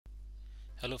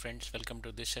Hello friends, welcome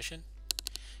to this session.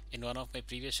 In one of my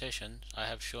previous sessions, I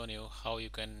have shown you how you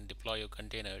can deploy your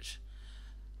containers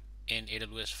in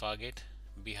AWS Fargate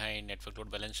behind Network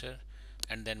Load Balancer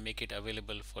and then make it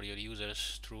available for your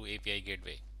users through API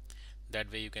Gateway.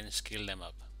 That way you can scale them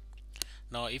up.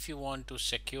 Now if you want to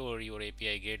secure your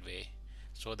API Gateway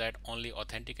so that only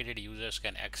authenticated users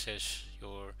can access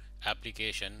your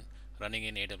application running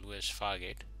in AWS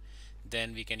Fargate,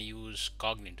 then we can use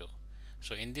Cognito.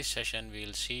 So in this session we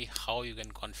will see how you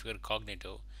can configure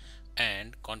Cognito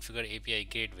and configure API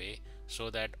gateway so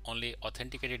that only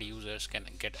authenticated users can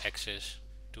get access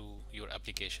to your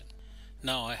application.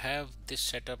 Now I have this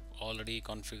setup already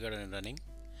configured and running.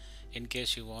 In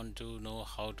case you want to know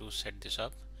how to set this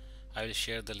up, I will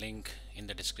share the link in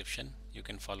the description. You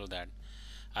can follow that.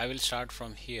 I will start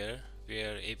from here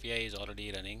where API is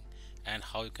already running and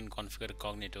how you can configure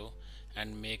Cognito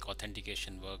and make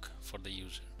authentication work for the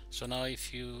user. So now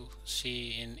if you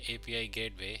see in API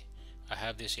gateway, I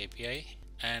have this API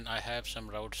and I have some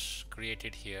routes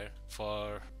created here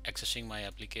for accessing my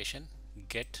application: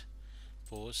 get,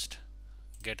 post,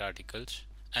 get articles.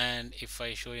 And if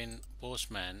I show in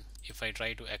Postman, if I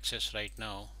try to access right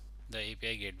now the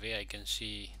API gateway, I can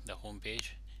see the home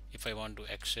page. If I want to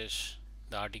access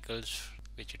the articles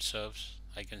which it serves,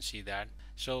 I can see that.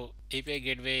 So API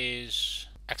gateway is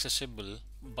accessible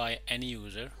by any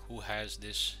user who has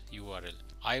this URL.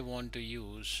 I want to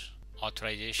use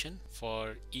authorization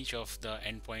for each of the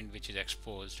endpoint which is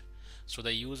exposed. So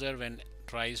the user, when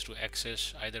tries to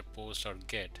access either post or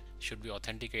get, should be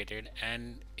authenticated,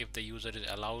 and if the user is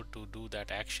allowed to do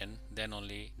that action, then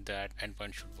only that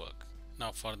endpoint should work.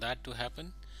 Now for that to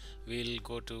happen, we'll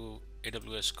go to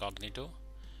AWS Cognito.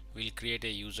 We'll create a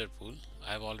user pool.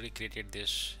 I have already created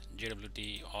this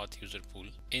JWT auth user pool.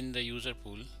 In the user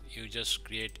pool, you just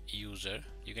create user.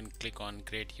 You can click on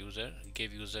create user,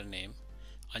 give username,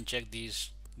 uncheck these,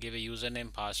 give a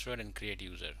username, password, and create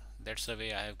user. That's the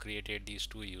way I have created these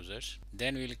two users.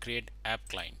 Then we'll create app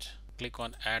client. Click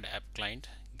on add app client,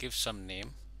 give some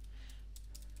name.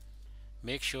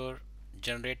 Make sure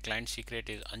generate client secret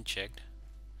is unchecked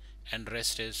and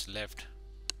rest is left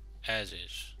as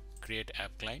is. Create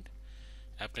app client.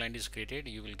 App client is created,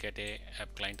 you will get a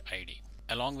app client ID.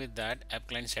 Along with that, app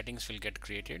client settings will get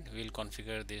created. We'll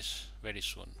configure this very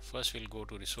soon. First we'll go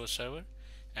to resource server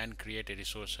and create a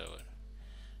resource server.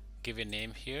 Give a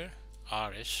name here,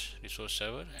 rs resource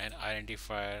server, and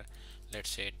identifier,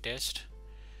 let's say test.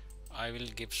 I will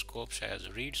give scopes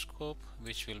as read scope,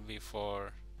 which will be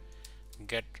for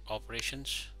get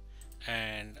operations,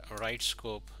 and write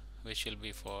scope, which will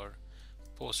be for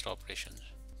post operations.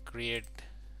 Create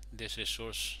this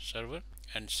resource server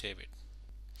and save it.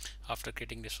 After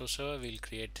creating resource server, we'll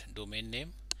create domain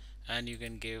name, and you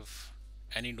can give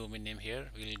any domain name here.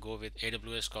 We'll go with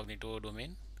AWS Cognito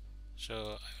domain. So I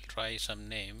will try some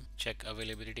name, check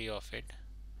availability of it.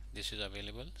 This is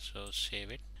available, so save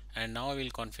it. And now I will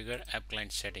configure app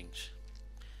client settings.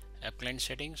 App client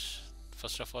settings,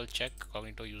 first of all check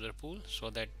Cognito user pool so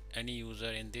that any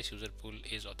user in this user pool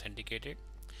is authenticated.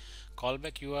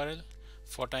 Callback URL,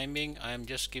 for time being I am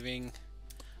just giving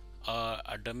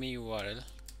a dummy URL,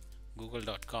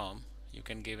 google.com. You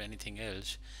can give anything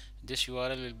else. This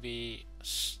URL will be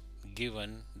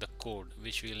given the code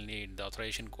which we'll need. The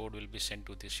authorization code will be sent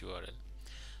to this URL,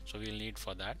 so we'll need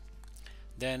for that.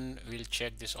 Then we'll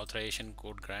check this authorization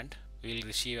code grant. We'll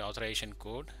receive authorization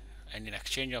code, and in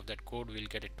exchange of that code we'll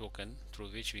get a token through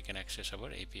which we can access our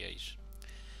APIs.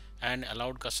 And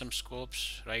allowed custom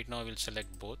scopes, right now we'll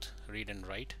select both read and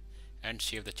write and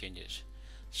save the changes.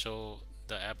 So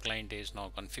the app client is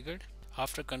now configured.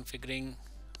 After configuring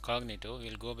Cognito,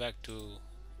 we'll go back to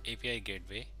API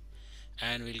gateway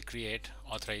and we'll create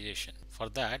authorization. For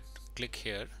that, click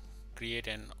here, create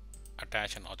and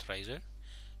attach an authorizer.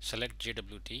 Select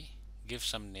JWT, give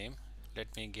some name.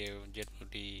 Let me give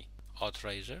JWT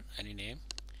authorizer, any name.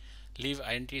 Leave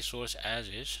identity source as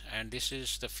is, and this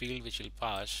is the field which will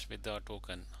pass with the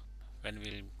token when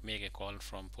we'll make a call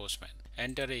from Postman.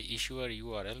 Enter a issuer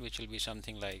URL, which will be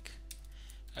something like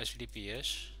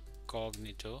https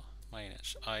cognito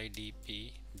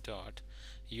 -idp dot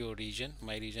your region.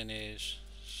 My region is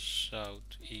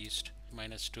southeast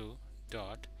 -2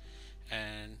 dot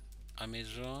and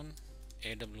Amazon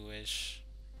aws.com,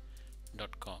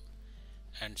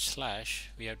 and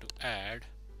slash we have to add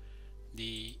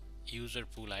the user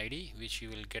pool ID, which you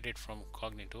will get it from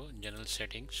Cognito general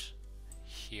settings.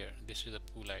 Here, this is the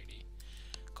pool ID.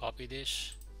 Copy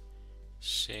this,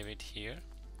 save it here.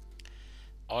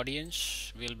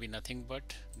 Audience will be nothing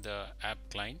but the app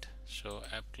client. So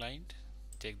app client,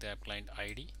 take the app client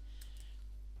ID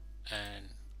and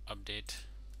update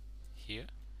here.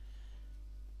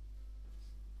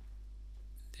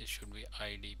 This should be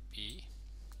IDP,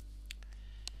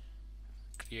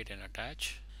 create and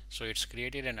attach. So it's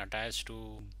created and attached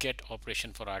to get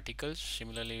operation for articles.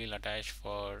 Similarly, we'll attach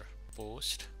for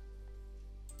post,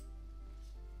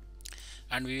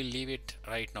 and we will leave it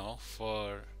right now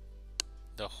for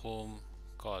the home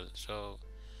call. So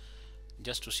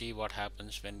just to see what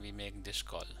happens when we make this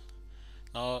call.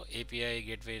 Now API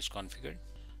gateway is configured,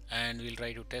 and we'll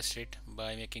try to test it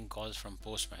by making calls from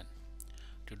Postman.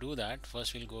 To do that,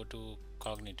 first we'll go to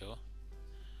Cognito,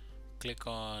 click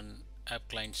on app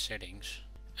client settings,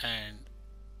 and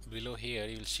below here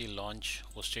you'll see launch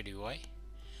hosted UI.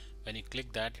 When you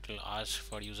click that, it will ask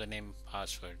for username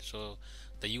password. So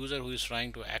the user who is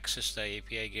trying to access the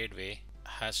API gateway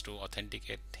has to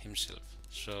authenticate himself.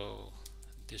 So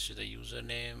this is the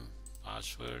username,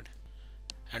 password,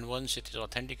 and once it is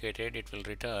authenticated, it will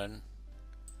return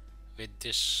with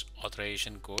this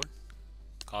authorization code.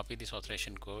 Copy this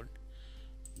authorization code,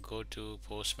 go to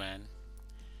Postman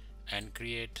and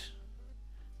create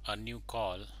a new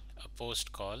call, a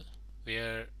post call,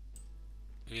 where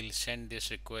we'll send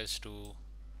this request to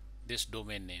this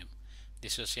domain name.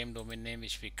 This is the same domain name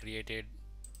which we created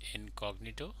in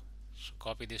Cognito. So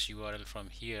copy this URL from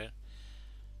here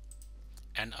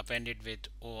and append it with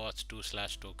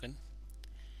OAuth2/token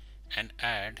and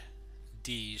add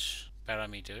these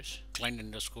parameters, client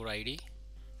underscore ID,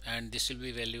 and this will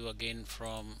be value again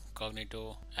from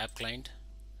Cognito app client.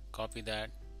 Copy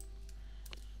that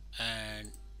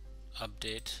and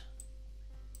update.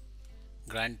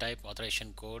 Grant type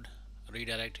authorization code,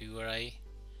 redirect URI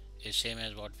is same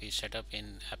as what we set up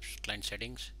in app client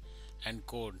settings, and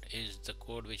code is the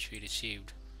code which we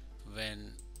received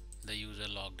when the user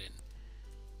logged in,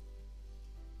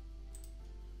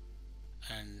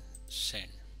 and send.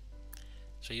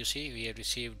 So you see we have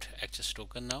received access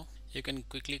token. Now you can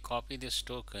quickly copy this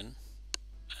token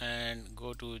and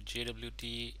go to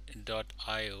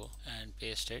JWT.io and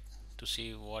paste it to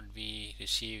see what we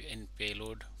receive in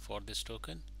payload for this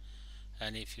token.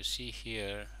 And if you see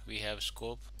here, we have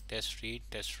scope, test read,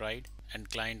 test write, and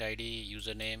client ID,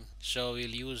 username. So we'll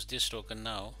use this token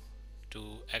now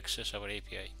to access our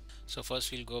API. So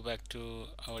first we'll go back to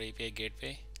our API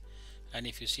gateway, and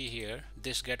if you see here,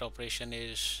 this get operation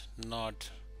is not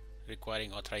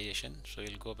requiring authorization. So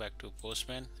we'll go back to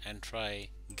Postman and try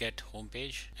get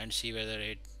homepage and see whether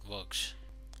it works.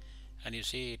 And you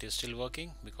see it is still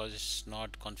working because it's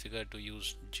not configured to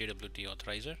use JWT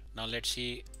authorizer. Now let's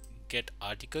see get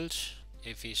articles.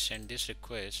 If we send this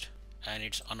request and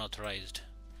it's unauthorized,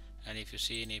 and if you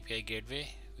see in API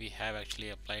gateway, we have actually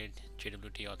applied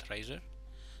JWT authorizer,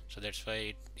 so that's why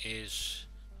it is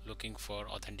looking for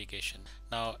authentication.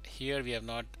 Now here we have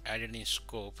not added any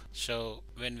scope, so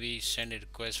when we send a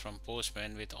request from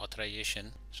Postman with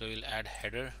authorization, so we'll add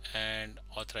header, and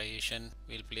authorization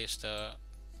will place the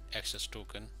access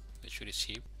token which we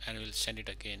received, and we'll send it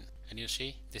again, and you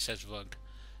see this has worked.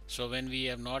 So when we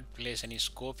have not placed any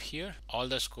scope here, all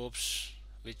the scopes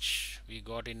which we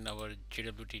got in our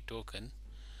JWT token,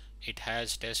 it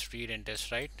has test read and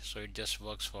test write, so it just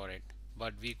works for it.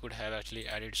 But we could have actually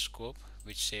added scope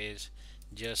which says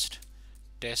just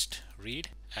test read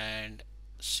and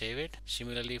save it.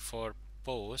 Similarly for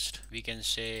post, we can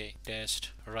say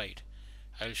test write.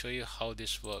 I will show you how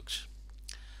this works.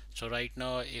 So right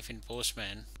now, if in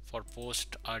Postman for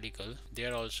post article,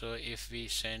 there also if we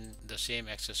send the same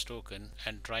access token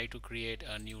and try to create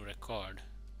a new record,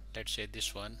 let's say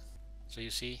this one, so you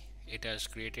see it has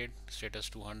created status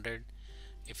 200.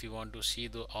 If you want to see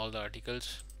all the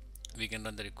articles, we can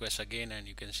run the request again, and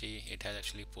you can see it has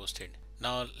actually posted.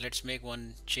 Now let's make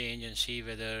one change and see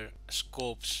whether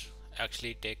scopes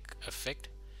actually take effect.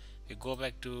 We go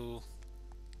back to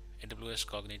AWS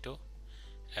Cognito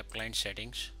app client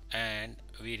settings, and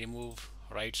we remove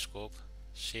write scope,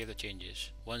 save the changes.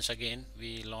 Once again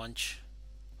we launch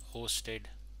hosted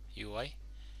UI,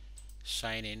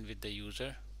 sign in with the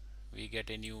user, we get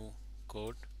a new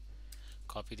code,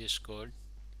 copy this code,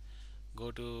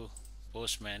 go to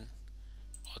Postman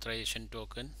authorization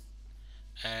token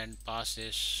and pass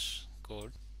this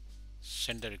code,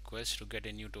 send the request to get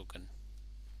a new token.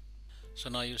 So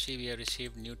now you see we have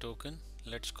received new token.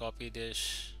 Let's copy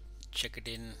this, check it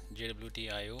in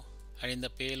JWT.io, and in the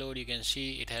payload you can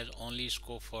see it has only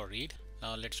scope for read.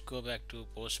 Now let's go back to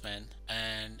Postman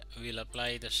and we'll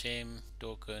apply the same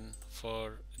token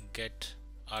for get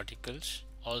articles.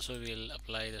 Also we'll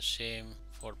apply the same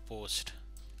for post.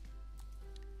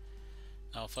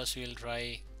 Now first we'll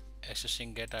try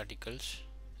accessing get articles,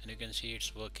 and you can see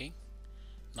it's working.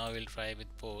 Now we'll try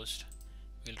with post.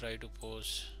 We'll try to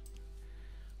post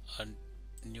a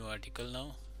new article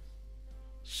now,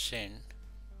 send,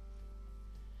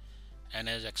 and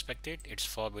as expected it's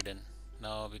forbidden.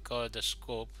 Now because the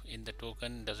scope in the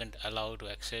token doesn't allow to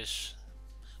access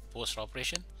post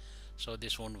operation, so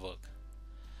this won't work.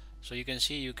 So you can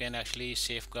see you can actually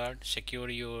safeguard, secure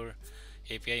your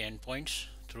API endpoints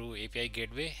through API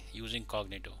gateway using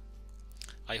Cognito.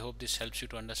 I hope this helps you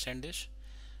to understand this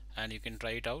and you can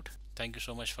try it out. Thank you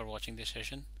so much for watching this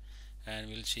session and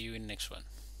we'll see you in next one.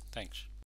 Thanks.